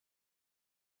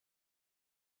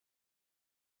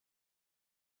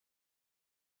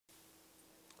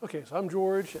Okay, so I'm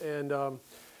George, and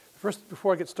first,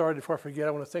 before I get started, before I forget,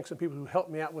 I want to thank some people who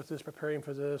helped me out with this, preparing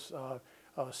for this.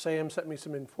 Sam sent me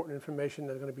some important information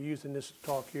that's going to be used in this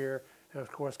talk here, and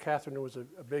of course, Catherine was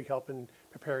a big help in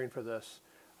preparing for this.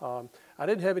 I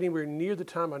didn't have anywhere near the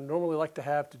time I normally like to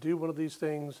have to do one of these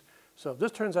things, so if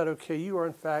this turns out okay, you are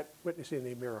in fact witnessing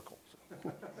a miracle.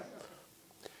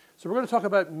 So we're going to talk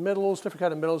about metals, different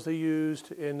kind of metals they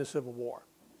used in the Civil War.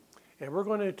 And we're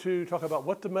going to talk about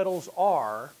what the metals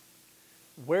are,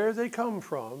 where they come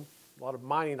from, a lot of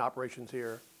mining operations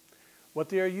here, what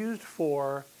they are used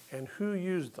for, and who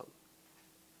used them.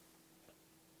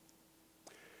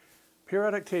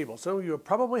 Periodic table. Some of you are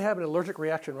probably having an allergic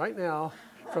reaction right now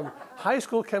from high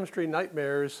school chemistry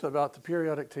nightmares about the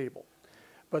periodic table.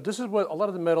 But this is what a lot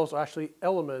of the metals are actually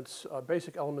elements,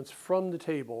 basic elements from the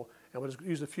table, and we'll just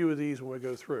use a few of these when we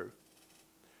go through.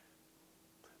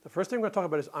 The first thing we're going to talk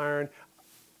about is iron.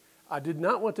 I did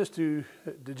not want this to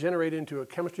degenerate into a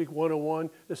chemistry 101.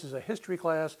 This is a history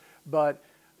class, but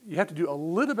you have to do a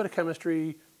little bit of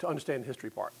chemistry to understand the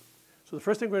history part. So the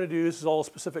first thing we're going to do, this is all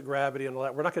specific gravity and all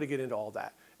that. We're not going to get into all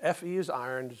that. Fe is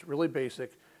iron. It's really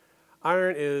basic.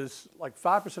 Iron is like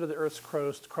 5% of the Earth's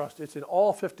crust. It's in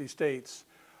all 50 states,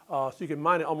 so you can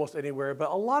mine it almost anywhere. But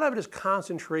a lot of it is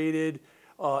concentrated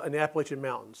in the Appalachian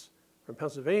Mountains. From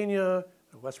Pennsylvania,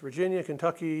 West Virginia,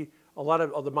 Kentucky, a lot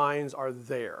of the mines are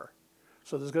there.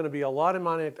 So there's going to be a lot of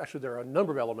mining. Actually, there are a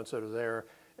number of elements that are there,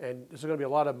 and there's going to be a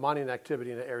lot of mining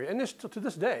activity in the area. And there's still, to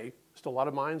this day, still a lot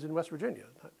of mines in West Virginia.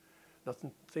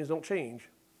 Things don't change.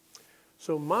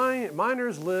 So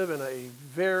miners live in a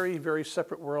very, very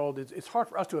separate world. It's hard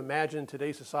for us to imagine in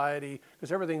today's society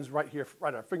because everything's right here,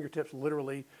 right at our fingertips,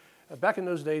 literally. Back in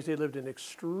those days, they lived in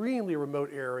extremely remote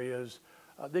areas.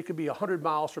 They could be 100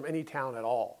 miles from any town at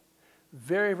all.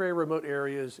 Very, very remote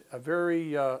areas, a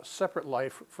very separate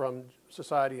life from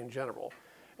society in general.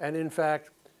 And in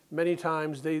fact, many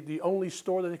times the only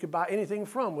store that they could buy anything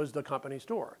from was the company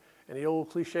store. And the old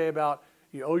cliche about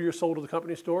you owe your soul to the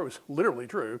company store was literally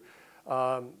true.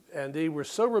 And they were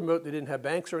so remote they didn't have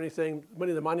banks or anything.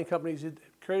 Many of the mining companies had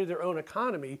created their own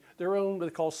economy, their own what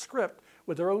they call script,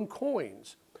 with their own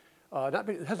coins.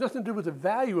 It has nothing to do with the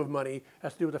value of money. It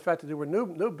has to do with the fact that there were no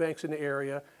banks in the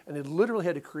area, and they literally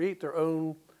had to create their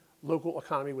own local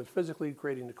economy with physically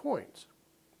creating the coins.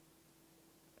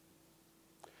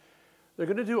 They're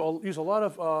going to use a lot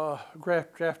of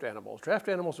draft animals. Draft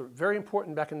animals are very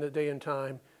important back in the day and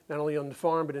time, not only on the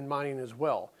farm, but in mining as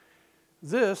well.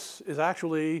 This is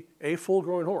actually a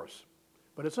full-grown horse,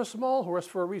 but it's a small horse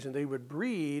for a reason. They would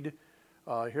breed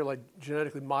here like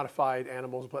genetically modified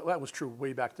animals, but that was true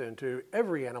way back then too.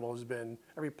 Every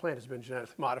plant has been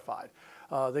genetically modified.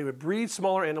 They would breed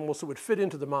smaller animals that would fit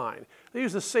into the mine. They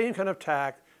use the same kind of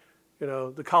tack, you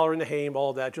know, the collar and the hame,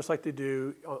 all that, just like they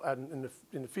do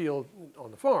in the field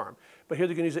on the farm. But here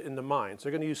they're going to use it in the mine. So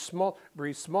they're going to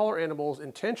breed smaller animals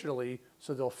intentionally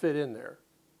so they'll fit in there.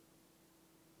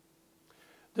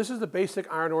 This is the basic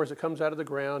iron ores that comes out of the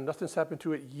ground. Nothing's happened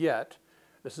to it yet.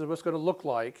 This is what it's going to look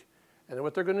like. And then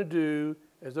what they're going to do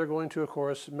is they're going to, of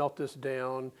course, melt this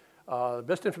down. The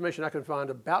best information I can find,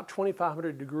 about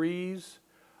 2,500 degrees.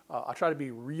 I try to be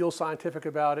real scientific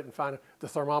about it and find the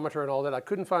thermometer and all that. I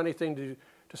couldn't find anything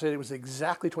to say it was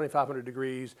exactly 2,500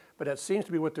 degrees, but that seems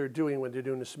to be what they're doing when they're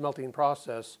doing the smelting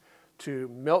process to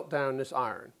melt down this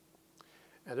iron.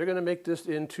 And they're going to make this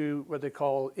into what they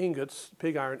call ingots,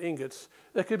 pig iron ingots,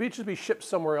 that could just be shipped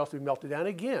somewhere else to be melted down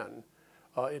again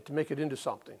to make it into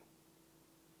something.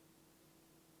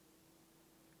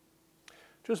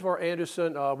 Joseph R.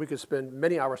 Anderson, we could spend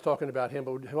many hours talking about him,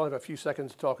 but we'll have a few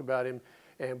seconds to talk about him.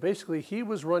 And basically, he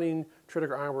was running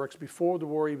Tredegar Ironworks before the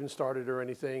war even started or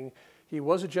anything. He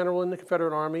was a general in the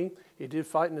Confederate Army. He did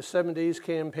fight in the 7 Days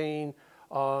Campaign.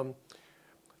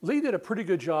 Lee did a pretty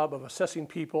good job of assessing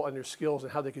people and their skills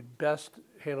and how they could best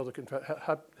handle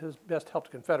best help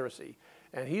the Confederacy.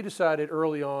 And he decided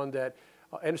early on that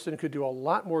Anderson could do a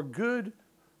lot more good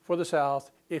for the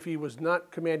South if he was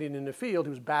not commanding in the field. He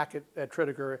was back at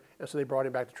Tredegar, and so they brought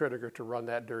him back to Tredegar to run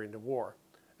that during the war.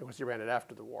 Of course, he ran it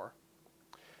after the war.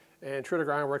 And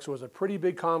Tredegar Ironworks was a pretty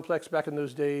big complex back in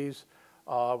those days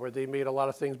where they made a lot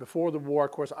of things before the war,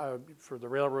 of course, for the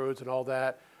railroads and all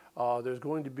that. There's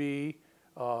going to be,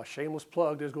 shameless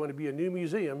plug, there's going to be a new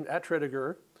museum at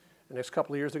Tredegar. The next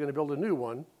couple of years, they're going to build a new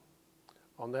one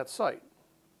on that site.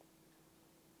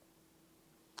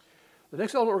 The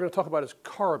next element we're going to talk about is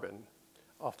carbon.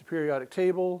 Off the periodic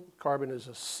table, carbon is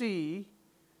a C,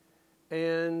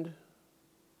 and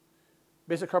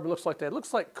basic carbon looks like that. It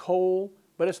looks like coal,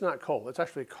 but it's not coal. It's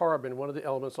actually carbon, one of the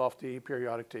elements off the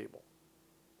periodic table.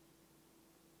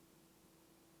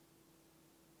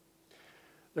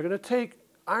 They're going to take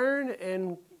iron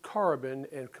and carbon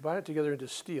and combine it together into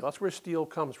steel. That's where steel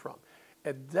comes from.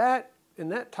 In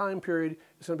that time period,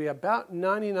 it's going to be about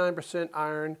 99%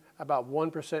 iron, about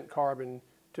 1% carbon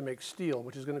to make steel,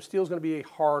 steel is going to be a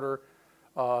harder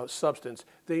substance.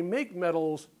 They make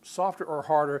metals softer or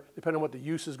harder depending on what the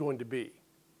use is going to be.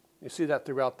 You see that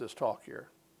throughout this talk here.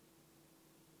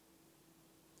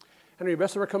 Henry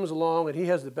Bessemer comes along and he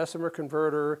has the Bessemer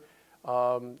converter.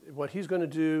 What he's going to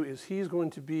do is he's going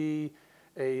to be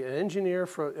a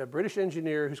British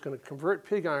engineer who's going to convert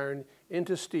pig iron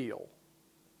into steel.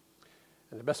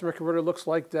 And the Bessemer converter looks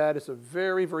like that. It's a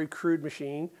very, very crude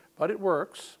machine, but it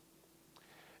works.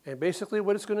 And basically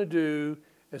what it's going to do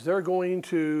is they're going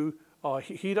to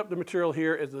heat up the material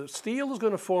here. As the steel is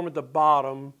going to form at the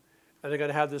bottom, and they're going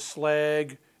to have this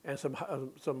slag and some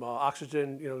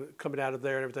oxygen, coming out of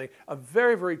there and everything. A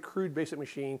very, very crude basic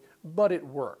machine, but it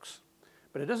works.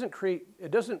 But it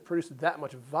doesn't produce that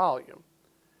much volume.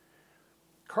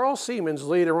 Carl Siemens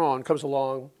later on comes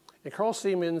along, and Carl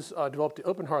Siemens developed the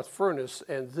open hearth furnace,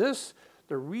 and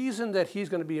the reason that he's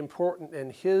going to be important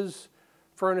and his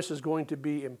furnace is going to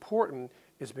be important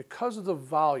is because of the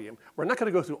volume. We're not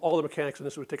going to go through all the mechanics, and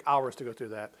this would take hours to go through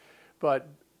that, but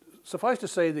suffice to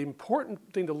say, the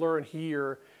important thing to learn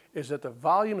here is that the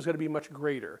volume is going to be much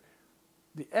greater.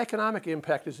 The economic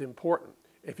impact is important.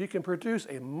 If you can produce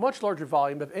a much larger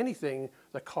volume of anything,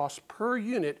 the cost per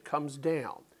unit comes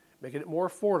down, making it more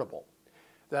affordable.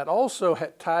 That also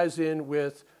ties in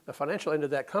with the financial end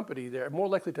of that company. They're more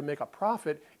likely to make a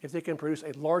profit if they can produce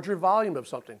a larger volume of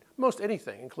something, most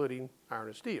anything, including iron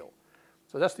and steel.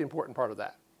 So that's the important part of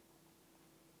that.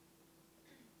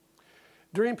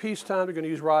 During peacetime, they're going to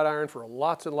use wrought iron for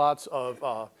lots and lots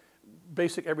of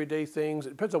basic everyday things.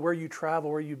 It depends on where you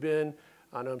travel, where you've been.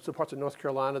 I know in some parts of North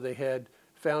Carolina they had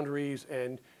foundries,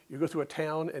 and you go through a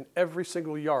town and every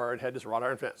single yard had this wrought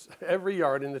iron fence. Every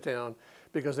yard in the town,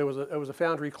 because there was a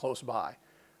foundry close by.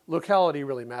 Locality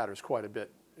really matters quite a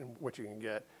bit in what you can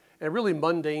get. And really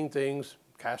mundane things,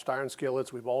 cast iron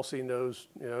skillets, we've all seen those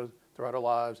throughout our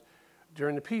lives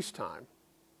during the peacetime.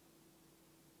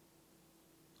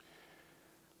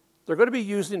 They're going to be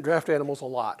using draft animals a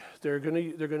lot. They're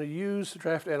going to use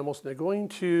draft animals, and they're going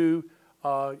to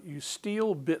use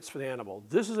steel bits for the animal.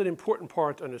 This is an important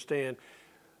part to understand.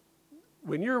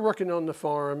 When you're working on the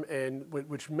farm, and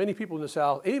which many people in the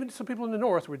South, and even some people in the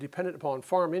North, were dependent upon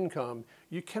farm income,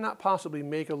 you cannot possibly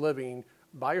make a living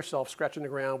by yourself scratching the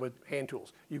ground with hand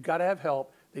tools. You've got to have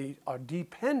help. They are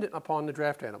dependent upon the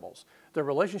draft animals. The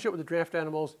relationship with the draft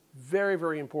animals, very,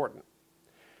 very important.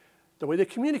 The way they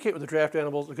communicate with the draft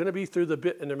animals is going to be through the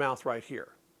bit in their mouth right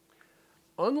here.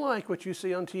 Unlike what you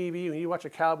see on TV when you watch a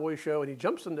cowboy show and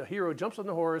the hero jumps on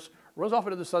the horse, runs off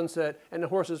into the sunset, and the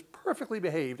horse is perfectly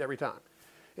behaved every time.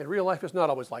 In real life, it's not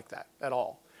always like that at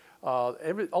all.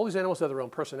 All these animals have their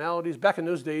own personalities. Back in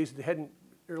those days, they hadn't,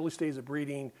 early stages of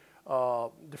breeding,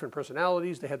 different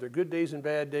personalities. They had their good days and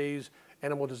bad days.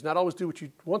 Animal does not always do what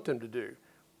you want them to do.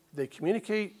 They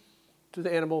communicate to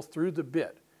the animal through the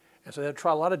bit. And so they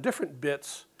try a lot of different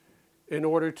bits in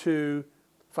order to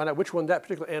find out which one that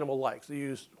particular animal likes. They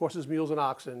use horses, mules, and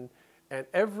oxen, and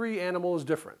every animal is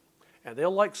different. And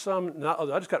they'll like some,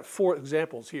 I just got 4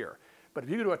 examples here. But if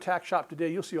you go to a tack shop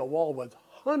today, you'll see a wall with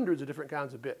hundreds of different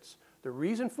kinds of bits. The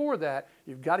reason for that,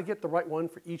 you've got to get the right one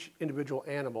for each individual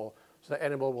animal so that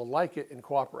animal will like it and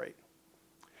cooperate.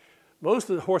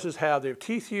 Most of the horses they have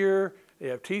teeth here, they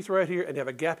have teeth right here, and they have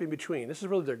a gap in between. This is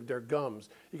really their gums.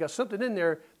 You got something in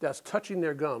there that's touching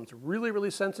their gums. Really,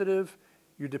 really sensitive.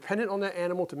 You're dependent on that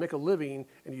animal to make a living,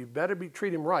 and you better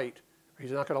treat him right, or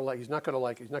he's not going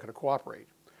to cooperate.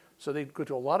 So they go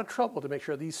to a lot of trouble to make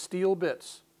sure these steel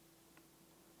bits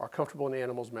are comfortable in the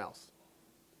animal's mouth.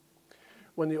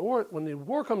 When the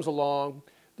war comes along,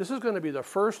 this is going to be the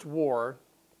first war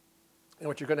in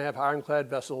which you're going to have ironclad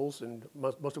vessels, and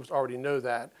most of us already know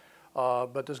that.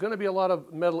 But there's going to be a lot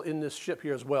of metal in this ship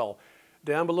here as well.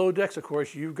 Down below decks, of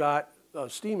course, you've got a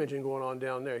steam engine going on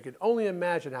down there. You can only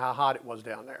imagine how hot it was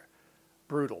down there.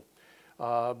 Brutal.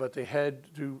 But they had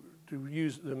to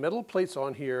use the metal plates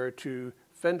on here to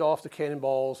fend off the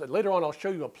cannonballs. And later on, I'll show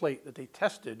you a plate that they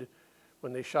tested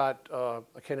when they shot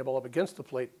a cannonball up against the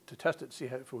plate to test it to see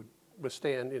if it would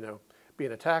withstand,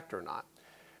 being attacked or not.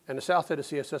 And the South had a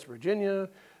CSS Virginia.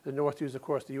 The North used, of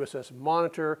course, the USS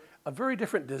Monitor. A very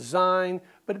different design,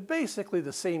 but basically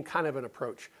the same kind of an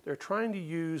approach. They're trying to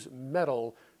use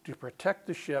metal to protect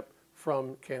the ship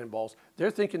from cannonballs.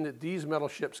 They're thinking that these metal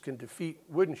ships can defeat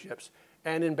wooden ships,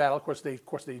 and in battle, of course,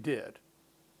 they did.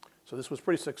 So this was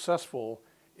pretty successful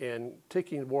in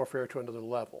taking warfare to another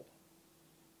level.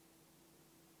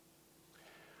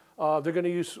 They're going to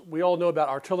use, we all know about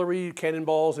artillery,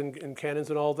 cannonballs and cannons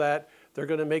and all that. They're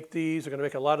going to make these. They're going to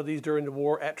make a lot of these during the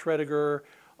war at Tredegar.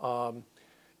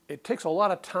 It takes a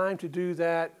lot of time to do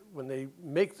that. When they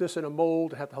make this in a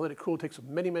mold, have to let it cool. It takes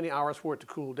many, many hours for it to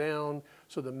cool down.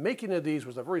 So the making of these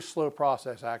was a very slow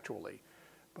process, actually.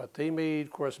 But they made,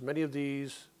 of course, many of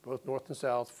these, both north and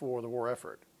south, for the war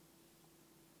effort.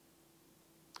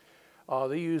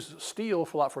 They use steel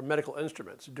a lot for medical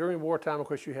instruments. During wartime, of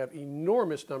course, you have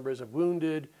enormous numbers of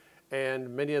wounded,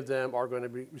 and many of them are going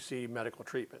to receive medical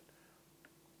treatment,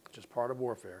 which is part of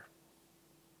warfare.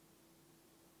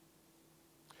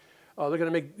 They're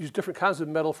going to use different kinds of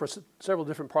metal for several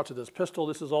different parts of this pistol.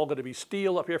 This is all going to be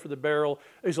steel up here for the barrel.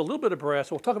 There's a little bit of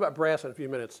brass. We'll talk about brass in a few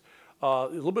minutes. A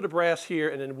little bit of brass here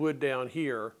and then wood down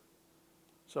here.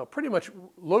 So pretty much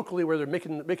locally where they're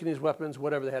making these weapons,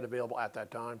 whatever they had available at that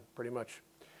time, pretty much.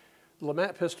 The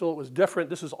Lamant pistol was different.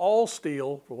 This is all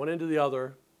steel from one end to the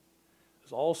other.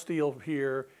 It's all steel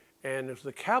here. And as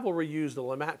the cavalry used the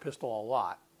Lamant pistol a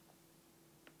lot.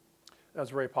 That's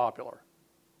very popular.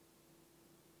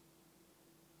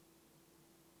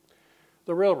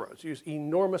 The railroads use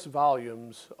enormous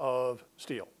volumes of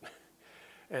steel.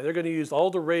 And they're going to use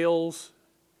all the rails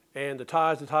and the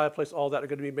tie plates, all that are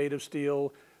going to be made of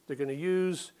steel. They're going to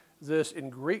use this in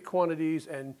great quantities,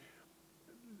 and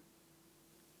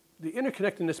the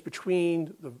interconnectedness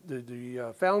between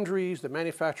the foundries, the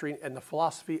manufacturing, and the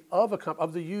philosophy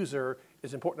of the user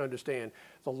is important to understand.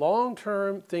 The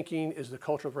long-term thinking is the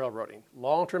culture of railroading.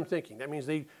 Long-term thinking. That means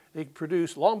they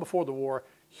produce, long before the war,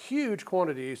 huge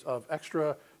quantities of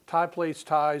extra tie plates,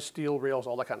 ties, steel rails,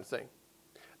 all that kind of thing.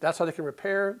 That's how they can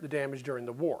repair the damage during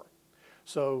the war.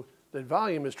 So the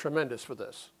volume is tremendous for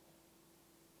this.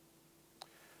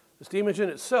 The steam engine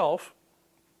itself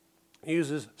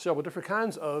uses several different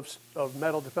kinds of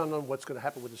metal depending on what's going to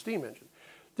happen with the steam engine.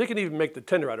 They can even make the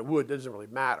tender out of wood. That doesn't really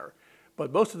matter.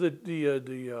 But most of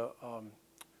the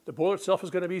boiler itself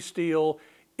is going to be steel.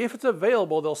 If it's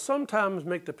available, they'll sometimes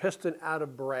make the piston out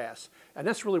of brass. And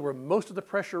that's really where most of the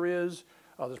pressure is.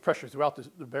 There's pressure throughout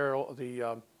the barrel,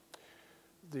 the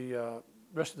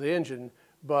rest of the engine.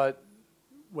 But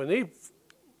when they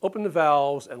open the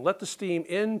valves and let the steam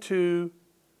into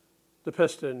the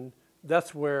piston,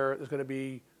 that's where there's going to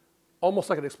be almost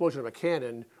like an explosion of a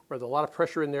cannon, where there's a lot of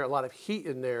pressure in there, a lot of heat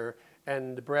in there,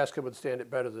 and the brass can withstand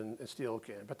it better than steel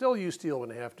can. But they'll use steel when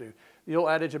they have to. The old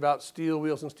adage about steel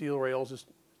wheels and steel rails is,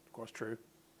 of course, true.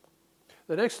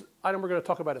 The next item we're going to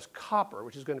talk about is copper,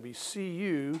 which is going to be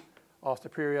Cu off the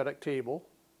periodic table.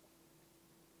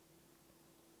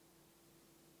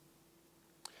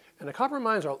 And the copper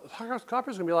mines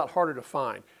copper is going to be a lot harder to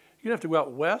find. You're going to have to go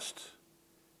out west,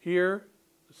 here,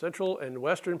 the central and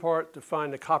western part, to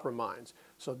find the copper mines.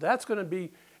 So that's going to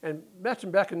be, and imagine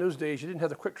back in those days, you didn't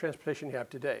have the quick transportation you have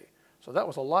today. So that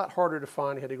was a lot harder to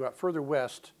find. You had to go out further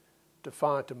west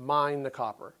to mine the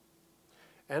copper.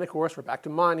 And of course, we're back to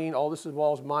mining. All this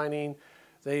involves mining.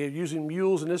 They are using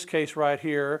mules in this case right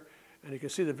here. And you can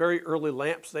see the very early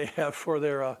lamps they have for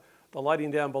their the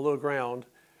lighting down below ground.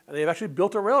 And they've actually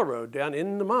built a railroad down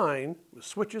in the mine with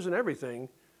switches and everything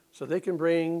so they can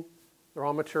bring the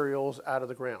raw materials out of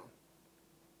the ground.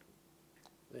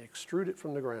 They extrude it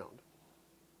from the ground.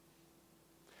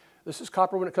 This is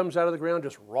copper when it comes out of the ground,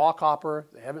 just raw copper.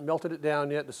 They haven't melted it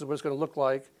down yet. This is what it's going to look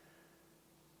like.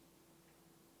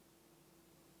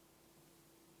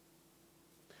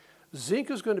 Zinc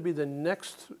is going to be the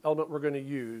next element we're going to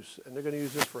use, and they're going to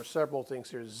use this for several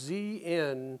things here.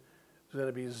 Zn is going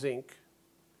to be zinc.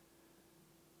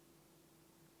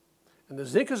 And the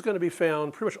zinc is going to be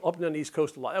found pretty much up and down the East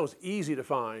Coast a lot. That was easy to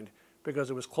find because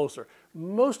it was closer.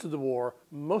 Most of the war,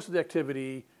 most of the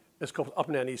activity is up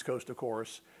and down the East Coast, of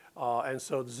course. And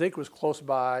so the zinc was close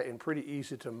by and pretty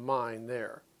easy to mine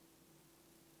there.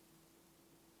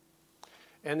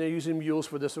 And they're using mules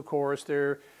for this, of course.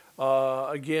 They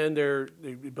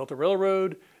built a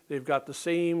railroad. They've got the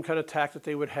same kind of tack that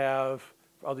they would have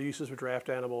for other uses for draft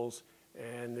animals,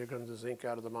 and they're going to zinc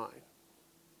out of the mine.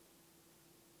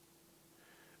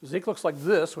 Zinc looks like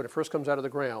this when it first comes out of the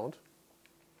ground.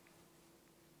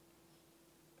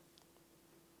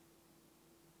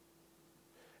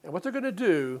 And what they're going to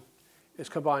do is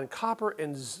combine copper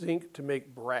and zinc to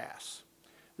make brass.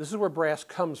 This is where brass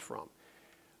comes from.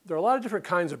 There are a lot of different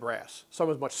kinds of brass.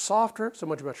 Some is much softer, some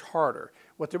much harder.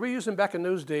 What they were using back in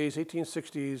those days,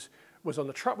 1860s, was on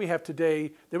the chart we have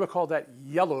today, they would call that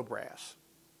yellow brass.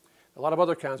 A lot of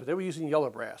other kinds, but they were using yellow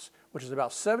brass, which is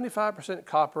about 75%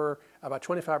 copper, about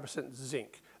 25%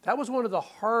 zinc. That was one of the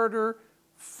harder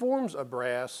forms of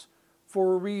brass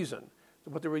for a reason.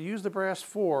 What they would use the brass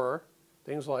for,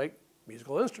 things like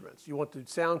musical instruments. You want the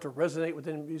sound to resonate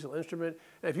within a musical instrument.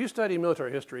 And if you study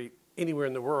military history anywhere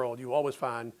in the world, you always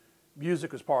find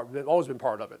music has always been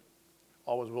part of it,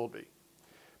 always will be.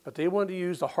 But they wanted to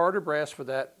use the harder brass for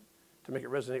that to make it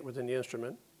resonate within the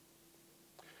instrument.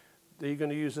 They're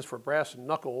going to use this for brass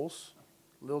knuckles.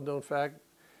 Little known fact,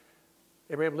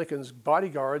 Abraham Lincoln's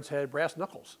bodyguards had brass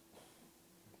knuckles.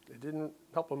 They didn't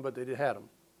help them, but they did have them.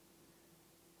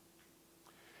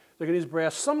 They're going to use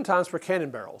brass sometimes for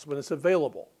cannon barrels when it's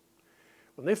available.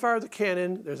 When they fire the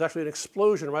cannon, there's actually an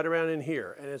explosion right around in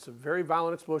here, and it's a very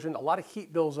violent explosion. A lot of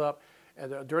heat builds up,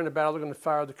 and during the battle, they're going to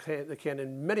fire the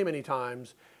cannon many, many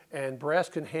times, and brass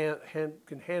can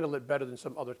handle it better than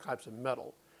some other types of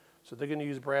metal. So they're going to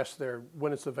use brass there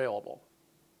when it's available.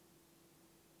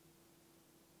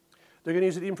 They're going to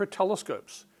use it even for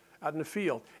telescopes out in the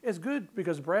field. It's good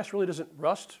because brass really doesn't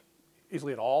rust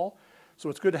easily at all. So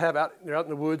it's good to have they're out in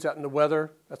the woods, out in the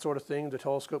weather, that sort of thing. The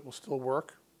telescope will still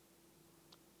work.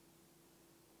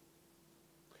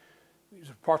 These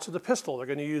are parts of the pistol. They're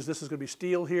going to use, this is going to be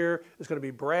steel here. It's going to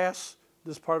be brass.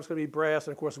 This part is going to be brass.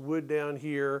 And of course, wood down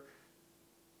here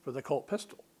for the Colt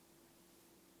pistol.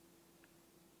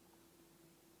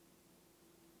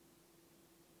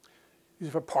 These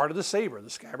are for part of the saber.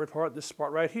 The scabbard part, this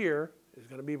part right here, is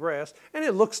going to be brass. And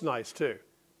it looks nice, too.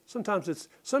 Sometimes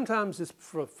it's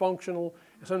for functional,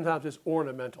 and sometimes it's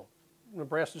ornamental. The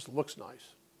brass just looks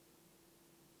nice.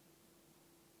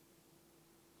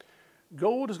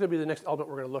 Gold is going to be the next element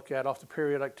we're going to look at off the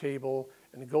periodic table.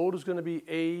 And gold is going to be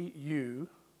AU.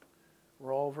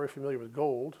 We're all very familiar with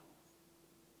gold.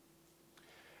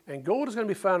 And gold is going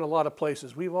to be found in a lot of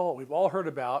places. We've all heard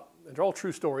about, and they're all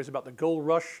true stories, about the gold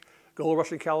rush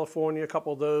in California, a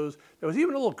couple of those. There was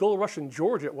even a little gold rush in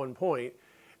Georgia at one point.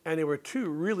 And there were two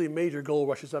really major gold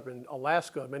rushes up in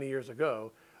Alaska many years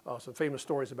ago. Some famous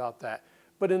stories about that.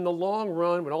 But in the long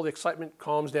run, when all the excitement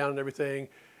calms down and everything,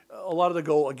 a lot of the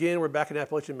gold, again, we're back in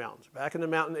Appalachian Mountains, back in the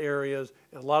mountain areas,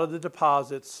 and a lot of the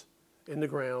deposits in the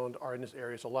ground are in this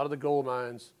area. So a lot of the gold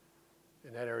mines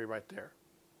in that area right there.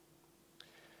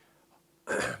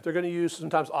 They're going to use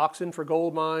sometimes oxen for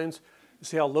gold mines. You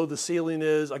see how low the ceiling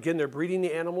is. Again, they're breeding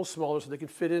the animals smaller so they can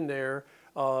fit in there.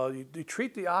 You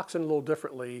treat the oxen a little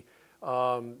differently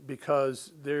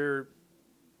because they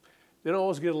don't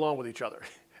always get along with each other.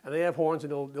 And they have horns,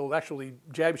 and they'll actually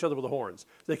jab each other with the horns.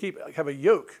 They have a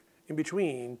yoke in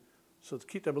between so to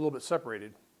keep them a little bit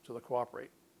separated so they'll cooperate.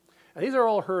 And these are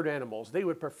all herd animals. They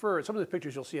would prefer, some of the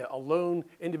pictures you'll see a lone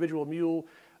individual mule.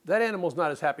 That animal's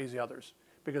not as happy as the others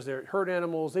because they're herd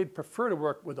animals. They'd prefer to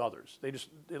work with others. They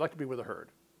like to be with a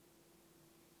herd.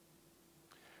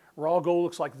 Raw gold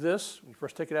looks like this when you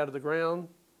first take it out of the ground.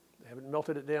 They haven't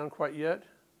melted it down quite yet.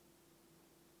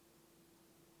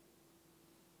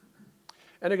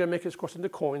 And they're going to make it, of course, into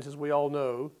coins, as we all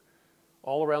know.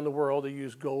 All around the world, they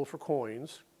use gold for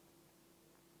coins.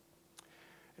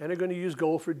 And they're going to use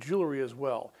gold for jewelry as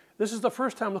well. This is the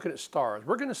first time looking at stars.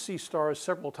 We're going to see stars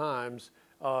several times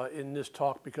in this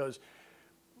talk because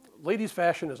ladies'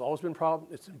 fashion has always been a problem.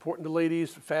 It's important to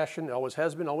ladies. Fashion always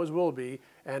has been, always will be.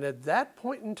 And at that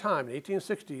point in time, in the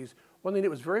 1860s, one thing that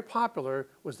was very popular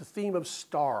was the theme of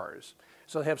stars.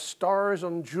 So they have stars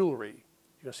on jewelry.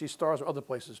 You're going to see stars in other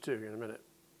places too here in a minute.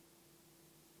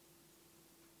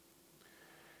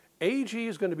 AG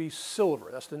is going to be silver.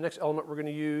 That's the next element we're going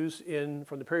to use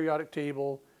from the periodic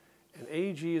table. And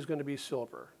AG is going to be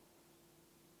silver.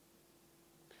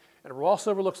 And raw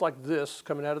silver looks like this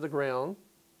coming out of the ground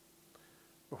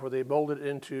before they mold it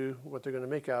into what they're going to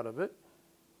make out of it.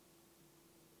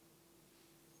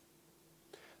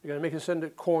 They're going to make this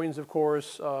into coins, of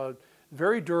course.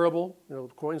 Very durable. You know,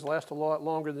 coins last a lot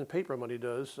longer than paper money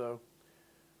does. So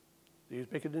they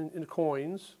make it into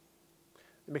coins.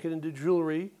 They make it into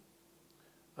jewelry.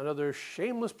 Another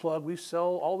shameless plug, we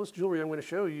sell all this jewelry I'm going to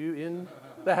show you in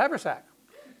the haversack.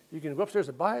 You can go upstairs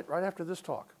and buy it right after this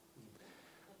talk.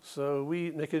 So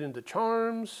we make it into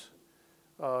charms.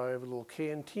 I have a little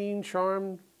canteen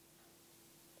charm.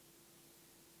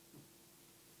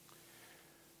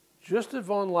 Justin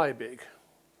von Liebig.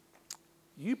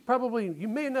 You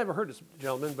may have never heard this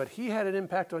gentleman, but he had an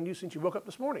impact on you since you woke up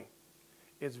this morning.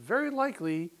 It's very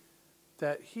likely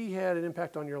that he had an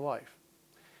impact on your life.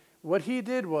 What he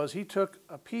did was he took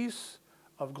a piece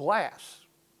of glass.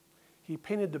 He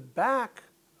painted the back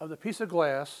of the piece of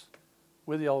glass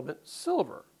with the element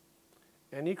silver.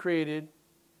 And he created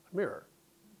a mirror.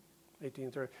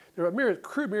 1830. There were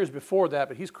crude mirrors before that,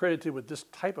 but he's credited with this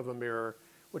type of a mirror,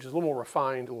 which is a little more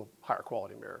refined, a little higher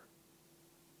quality mirror.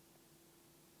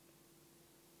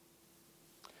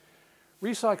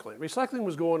 Recycling. Recycling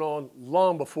was going on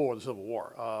long before the Civil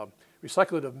War.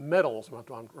 recyclative metals, what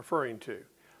I'm referring to.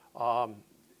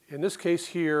 In this case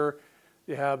here,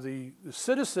 you have the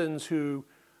citizens who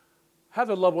have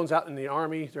their loved ones out in the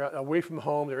army, they're away from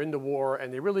home, they're in the war,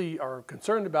 and they really are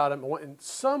concerned about them and want in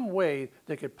some way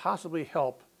they could possibly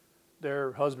help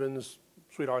their husbands,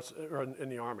 sweethearts in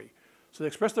the army. So they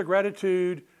express their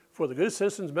gratitude for the good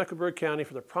citizens of Mecklenburg County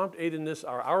for the prompt aid in this,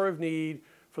 our hour of need,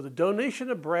 for the donation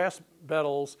of brass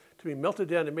metals to be melted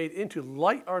down and made into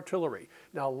light artillery.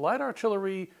 Now, light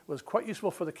artillery was quite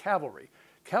useful for the cavalry.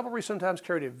 Cavalry sometimes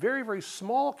carried a very, very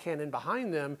small cannon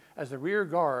behind them as the rear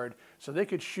guard so they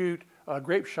could shoot a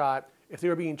grape shot if they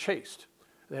were being chased.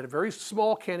 They had a very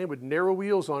small cannon with narrow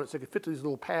wheels on it so they could fit to these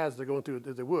little paths that are going through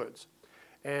the woods.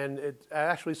 And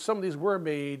actually, some of these were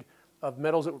made of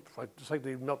metals that, just like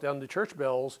they melt down the church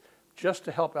bells, just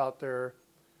to help out their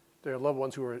loved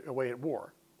ones who were away at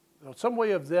war. So some way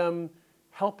of them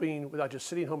helping without just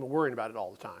sitting home and worrying about it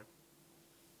all the time.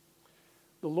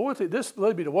 The loyalty, this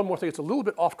led me to one more thing. It's a little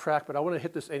bit off track, but I want to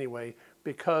hit this anyway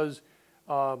because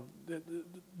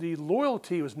the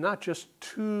loyalty was not just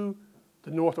to the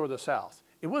North or the South.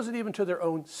 It wasn't even to their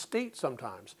own state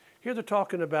sometimes. Here they're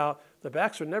talking about the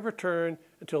backs are never turned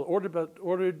until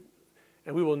ordered,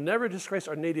 and we will never disgrace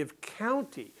our native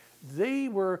county. They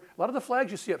were, a lot of the flags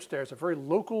you see upstairs are very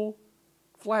local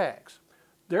flags.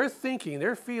 Their thinking,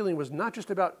 their feeling was not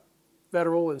just about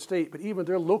federal and state, but even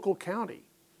their local county.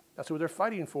 That's what they're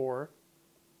fighting for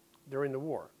during the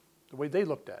war, the way they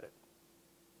looked at it.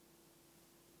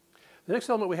 The next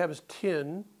element we have is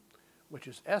tin, which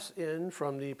is SN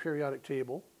from the periodic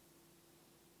table.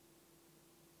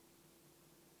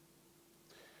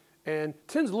 And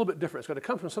tin's a little bit different. It's going to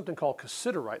come from something called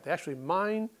cassiterite. They actually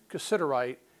mine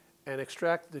cassiterite and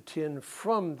extract the tin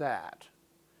from that.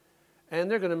 And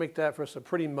they're going to make that for some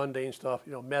pretty mundane stuff,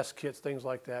 you know, mess kits, things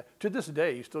like that. To this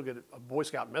day, you still get a Boy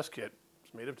Scout mess kit.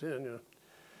 It's made of tin, you know.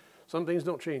 Some things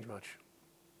don't change much.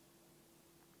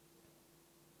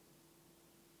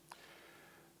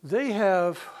 They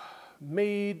have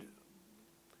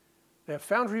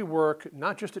foundry work,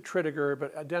 not just at Tredegar,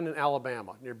 but down in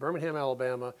Alabama, near Birmingham,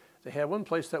 Alabama. They had one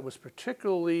place that was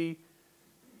particularly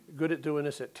good at doing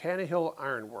this at Tannehill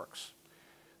Iron Works.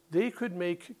 They could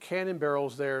make cannon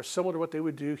barrels there similar to what they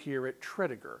would do here at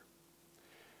Tredegar.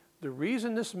 The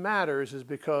reason this matters is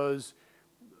because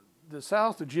the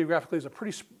South, geographically,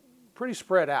 is pretty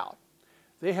spread out.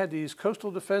 They had these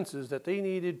coastal defenses that they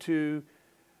needed to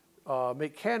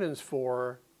make cannons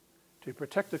for to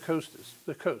protect the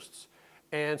coasts.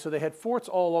 And so they had forts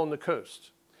all along the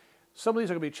coast. Some of these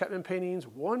are going to be Chapman paintings.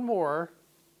 One more,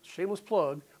 shameless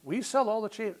plug, we sell all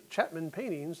the Chapman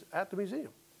paintings at the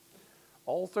museum.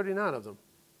 All 39 of them.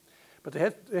 But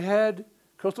they had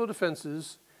coastal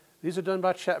defenses. These are done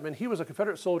by Chapman. He was a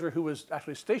Confederate soldier who was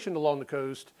actually stationed along the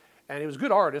coast, and he was a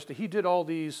good artist. He did all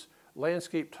these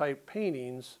landscape-type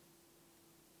paintings.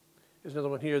 There's another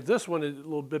one here. This one is a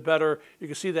little bit better. You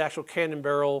can see the actual cannon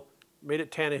barrel made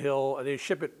at Tannehill, and they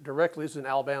ship it directly, this is in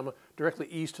Alabama, directly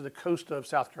east to the coast of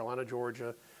South Carolina,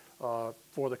 Georgia,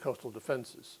 for the coastal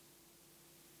defenses.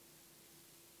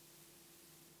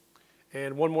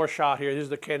 And one more shot here. This is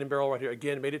the cannon barrel right here.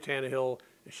 Again, made at Tannehill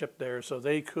and shipped there so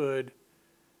they could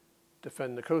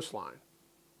defend the coastline.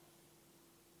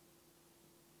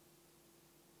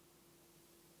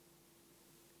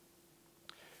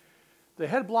 They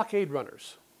had blockade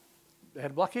runners. They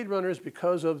had blockade runners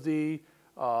because of the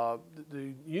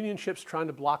Union ships trying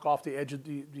to block off the edge of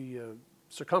the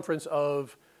circumference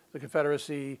of the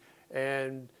Confederacy,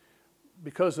 and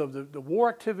because of the war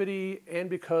activity and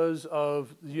because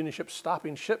of the Union ships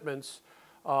stopping shipments,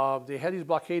 they had these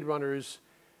blockade runners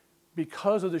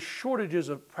because of the shortages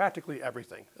of practically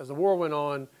everything. As the war went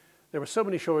on, there were so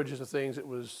many shortages of things, it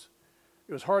was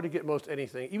hard to get most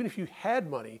anything. Even if you had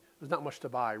money, there's not much to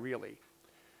buy, really.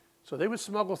 So they would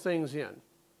smuggle things in.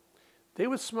 They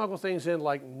would smuggle things in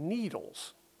like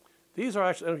needles. These are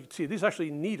actually, you can see, these are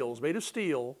actually needles made of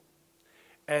steel.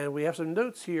 And we have some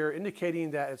notes here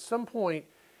indicating that at some point,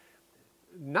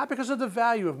 not because of the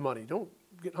value of money, don't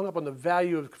get hung up on the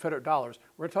value of Confederate dollars.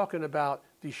 We're talking about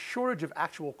the shortage of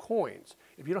actual coins.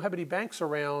 If you don't have any banks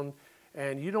around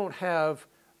and you don't have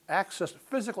access,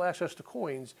 physical access to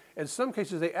coins, in some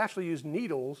cases they actually use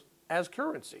needles as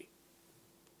currency.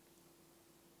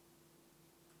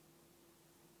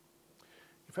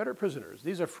 Confederate prisoners.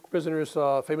 These are prisoners,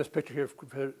 famous picture here of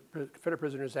Confederate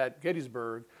prisoners at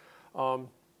Gettysburg.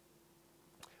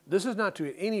 This is not to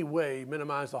in any way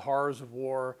minimize the horrors of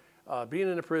war.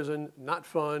 Being in a prison, not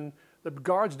fun. The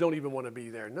guards don't even want to be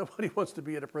there. Nobody wants to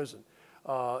be at a prison.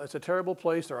 It's a terrible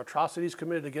place. There are atrocities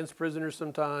committed against prisoners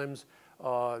sometimes.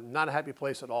 Not a happy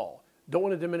place at all. Don't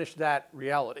want to diminish that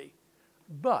reality.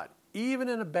 But even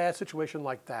in a bad situation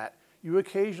like that, you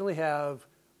occasionally have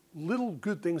little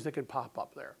good things that can pop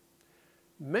up there.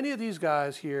 Many of these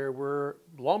guys here were,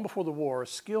 long before the war,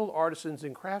 skilled artisans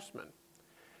and craftsmen.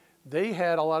 They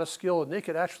had a lot of skill and they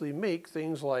could actually make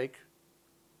things like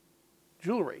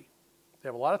jewelry. They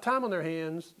have a lot of time on their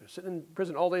hands. They're sitting in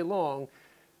prison all day long.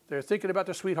 They're thinking about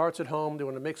their sweethearts at home. They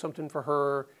want to make something for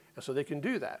her, and so they can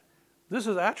do that. This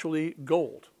is actually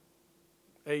gold.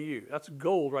 AU. That's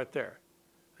gold right there.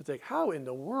 I think, how in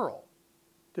the world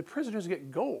did prisoners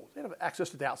get gold? They don't have access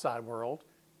to the outside world.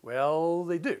 Well,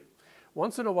 they do.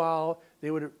 Once in a while, they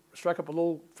would strike up a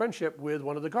little friendship with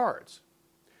one of the guards.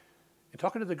 And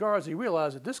talking to the guards, he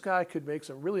realized that this guy could make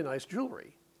some really nice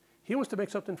jewelry. He wants to make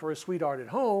something for his sweetheart at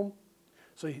home,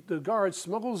 so the guard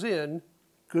smuggles in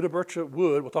gutta percha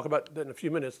wood. We'll talk about that in a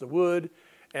few minutes. The wood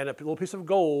and a little piece of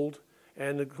gold,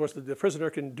 and of course the prisoner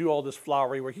can do all this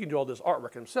flowery work. He can do all this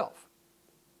artwork himself.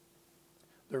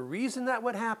 The reason that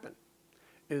would happen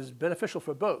is beneficial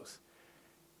for both.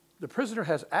 The prisoner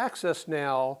has access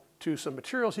now to some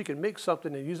materials. He can make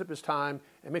something and use up his time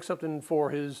and make something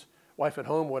for his wife at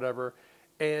home, whatever,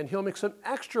 and he'll make some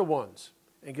extra ones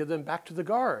and give them back to the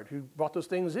guard who brought those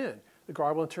things in. The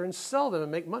guard will in turn sell them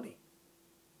and make money.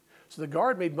 So the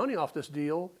guard made money off this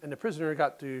deal, and the prisoner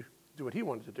got to do what he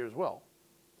wanted to do as well.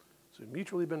 So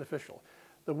mutually beneficial.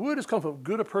 The wood has come from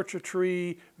gutta percha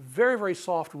tree, very, very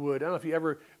soft wood. I don't know if you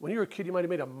ever, when you were a kid, you might have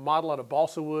made a model out of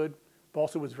balsa wood.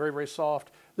 Balsa wood is very, very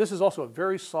soft. This is also a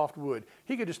very soft wood.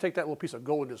 He could just take that little piece of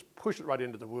gold and just push it right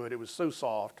into the wood. It was so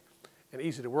soft and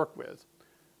easy to work with.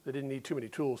 They didn't need too many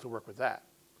tools to work with that.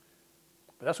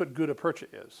 But that's what gutta percha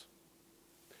is.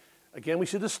 Again, we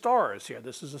see the stars here.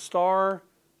 This is a star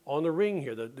on the ring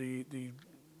here. The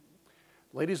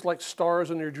ladies like stars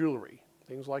in their jewelry,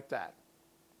 things like that.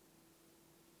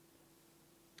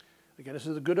 Again, this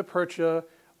is the gutta percha.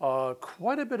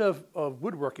 Quite a bit of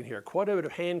woodworking here, quite a bit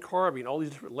of hand carving, all these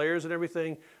different layers and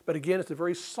everything. But again, it's a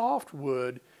very soft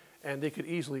wood, and they could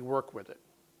easily work with it.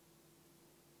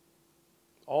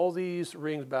 All these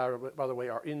rings, by the way,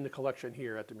 are in the collection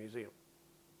here at the museum.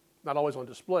 Not always on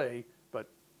display, but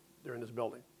they're in this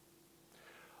building.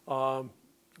 Some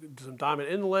diamond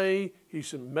inlay, here's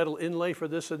some metal inlay for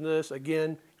this and this.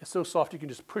 Again, it's so soft you can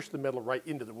just push the metal right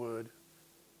into the wood.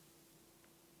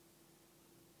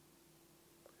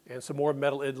 And some more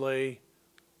metal inlay.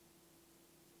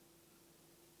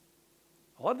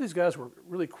 A lot of these guys were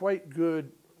really quite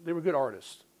good. They were good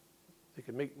artists. They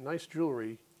could make nice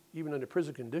jewelry even under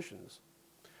prison conditions.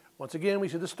 Once again, we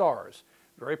see the stars.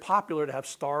 Very popular to have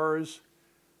stars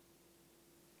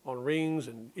on rings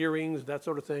and earrings, that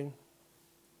sort of thing.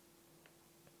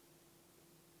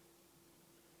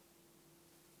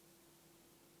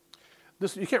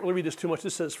 This, you can't really read this too much.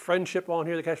 This says friendship on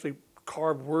here. They can actually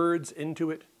carve words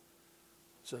into it.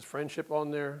 It says friendship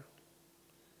on there,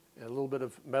 and a little bit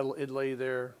of metal inlay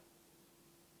there.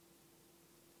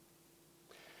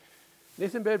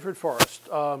 Nathan Bedford Forrest.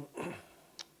 All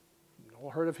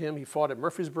heard of him. He fought at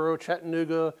Murfreesboro,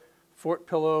 Chattanooga, Fort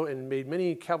Pillow, and made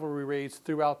many cavalry raids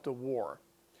throughout the war.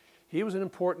 He was an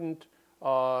important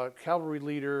cavalry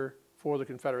leader for the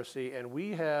Confederacy, and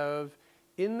we have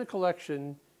in the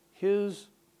collection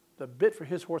the bit for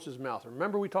his horse's mouth.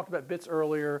 Remember we talked about bits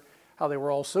earlier, how they were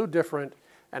all so different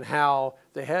and how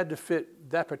they had to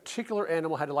fit that particular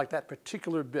animal, had to like that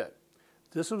particular bit.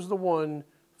 This was the one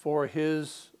for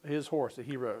his horse that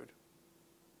he rode.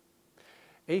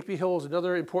 A.P. Hill is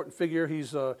another important figure.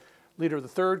 He's a leader of the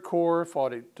 3rd Corps,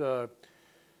 fought at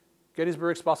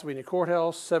Gettysburg, Spotsylvania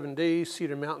Courthouse, 7 days,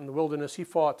 Cedar Mountain, the wilderness. He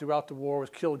fought throughout the war,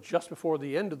 was killed just before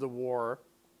the end of the war.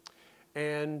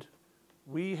 And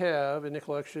we have in the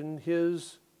collection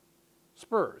his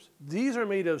spurs. These are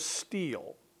made of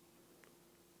steel.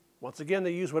 Once again,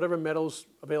 they use whatever metals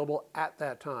available at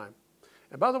that time.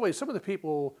 And by the way, some of the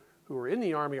people who were in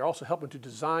the Army are also helping to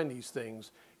design these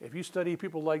things. If you study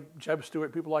people like Jeb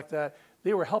Stuart, people like that,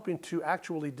 they were helping to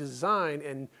actually design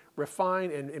and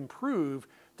refine and improve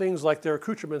things like their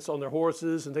accoutrements on their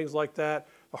horses and things like that,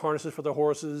 the harnesses for the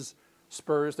horses,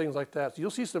 spurs, things like that. So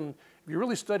you'll see some, if you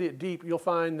really study it deep, you'll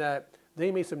find that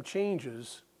they made some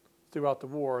changes throughout the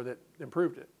war that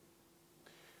improved it.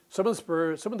 Some of the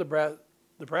spurs, some of the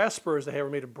brass spurs they have are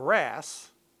made of brass.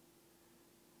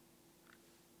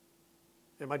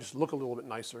 It might just look a little bit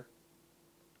nicer.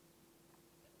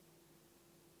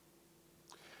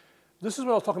 This is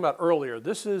what I was talking about earlier.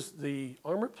 This is the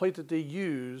armor plate that they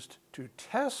used to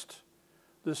test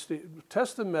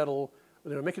the metal when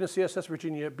they were making the CSS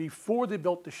Virginia before they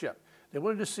built the ship. They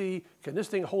wanted to see, can this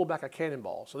thing hold back a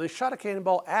cannonball? So they shot a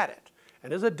cannonball at it,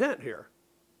 and there's a dent here.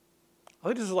 I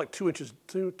think this is like 2 inches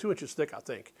thick, I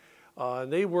think.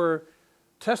 And they were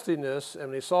testing this,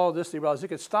 and they saw this, they realized they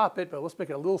could stop it, but let's make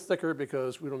it a little thicker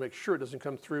because we want to make sure it doesn't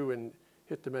come through and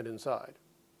hit the men inside.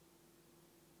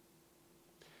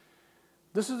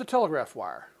 This is the telegraph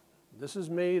wire. This is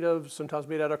sometimes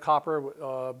made out of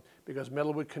copper because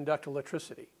metal would conduct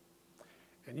electricity.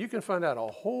 And you can find out a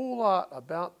whole lot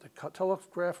about the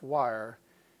telegraph wire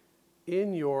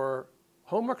in your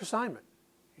homework assignment.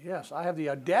 Yes, I have the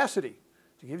audacity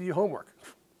to give you homework.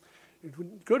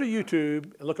 Go to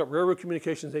YouTube and look up Railroad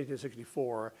Communications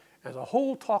 1864. There's a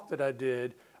whole talk that I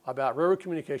did about railroad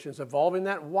communications involving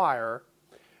that wire,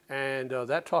 and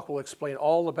that talk will explain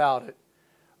all about it.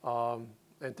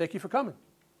 And thank you for coming.